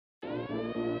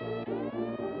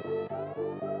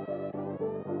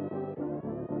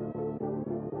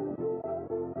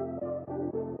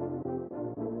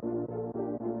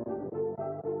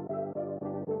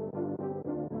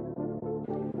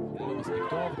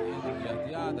נגיעת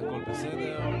יד, הכל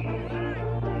בסדר.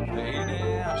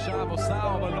 והנה עכשיו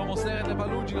אוסאו, אבל לא מוסרת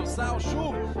לבלוג'י. אוסאו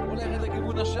שוב הולכת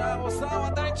לכיוון השער. אוסאו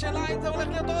עדיין שלה, אם זה הולך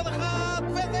להיות עוד אחד,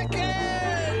 וזה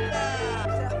כן!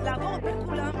 זה לעבור בין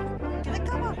כולם, תראה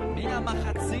כמה.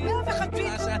 מהמחצית,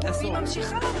 היא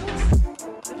ממשיכה לרוץ,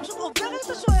 היא פשוט עוברת את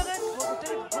השוערת.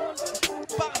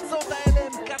 פרצות האלה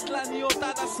הן קטלניות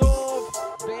עד הסוף.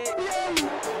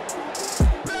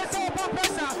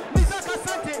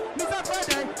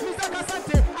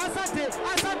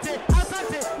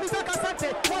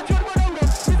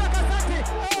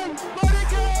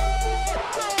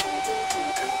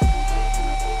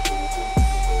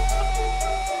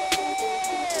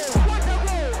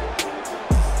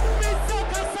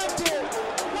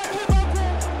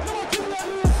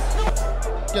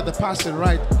 Get the passing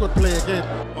right, good play again.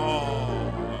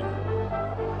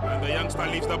 And the youngster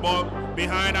leaves the ball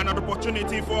behind. Another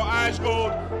opportunity for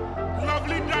Ashgold.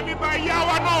 Lovely driving by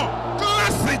Yawano.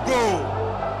 Classic goal.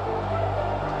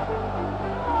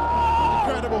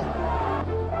 Incredible.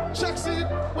 Checks in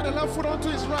with the left foot onto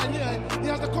his right here. He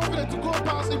has the confidence to go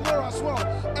past Imora as well.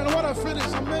 And what a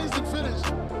finish, amazing finish.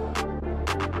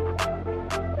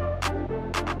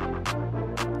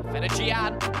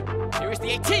 Fenergian, here is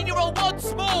the 18-year-old once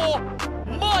more.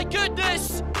 My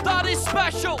goodness, that is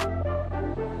special.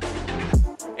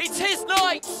 It's his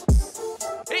night.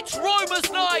 It's Roma's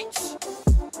night.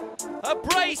 A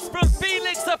brace from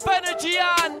Felix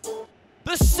Fenergian,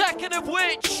 the second of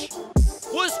which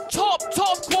was top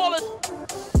quality.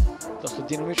 Доста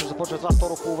динамично започва това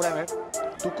второ полувреме.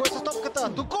 Туко е с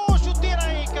топката. Туко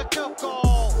шутира и какъв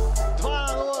гол!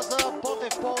 2-0 за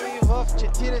Ботев Поли в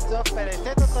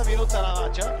 50-та минута на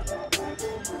матча.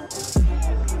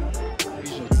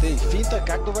 Виждате и финта,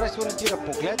 как добре се ориентира.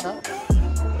 Погледна.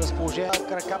 Разположение на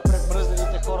крака пред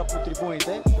мръзнелите хора по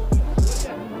трибуните.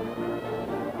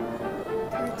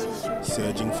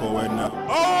 Surging forward now.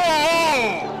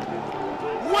 Oh!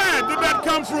 Where did that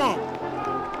come from?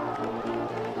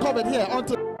 Coming here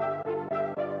onto.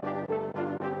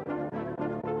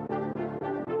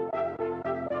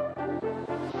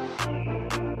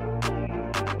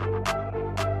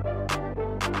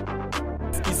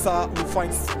 Issa who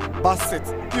finds Bassett,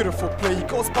 beautiful play. He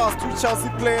goes past two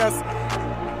Chelsea players.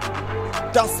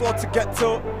 That's what to get to.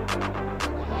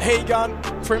 Hagan,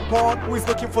 Frimpong, who is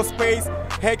looking for space.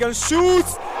 Hagan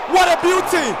shoots. What a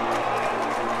beauty!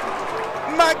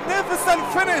 Magnificent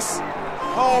finish.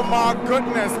 Oh my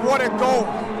goodness, what a goal!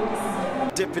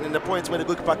 Dipping in the points where the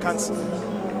goalkeeper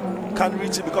can't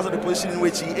reach it because of the position in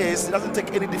which he is. He doesn't take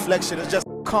any deflection. It's just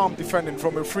calm defending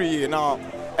from a free. Now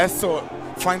Esso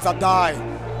finds a die.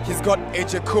 He's got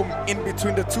AJ Kum in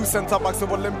between the two centre-backs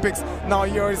of Olympics. Now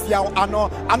here is Yao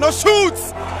Ano. Ano shoots!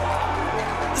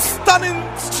 Stunning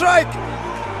strike!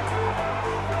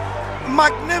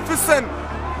 Magnificent!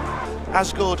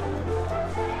 Ashgold.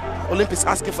 Olympics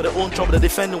asking for their own trouble. The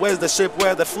defending, where's the shape?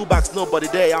 Where are the fullbacks? Nobody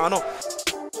there. I know.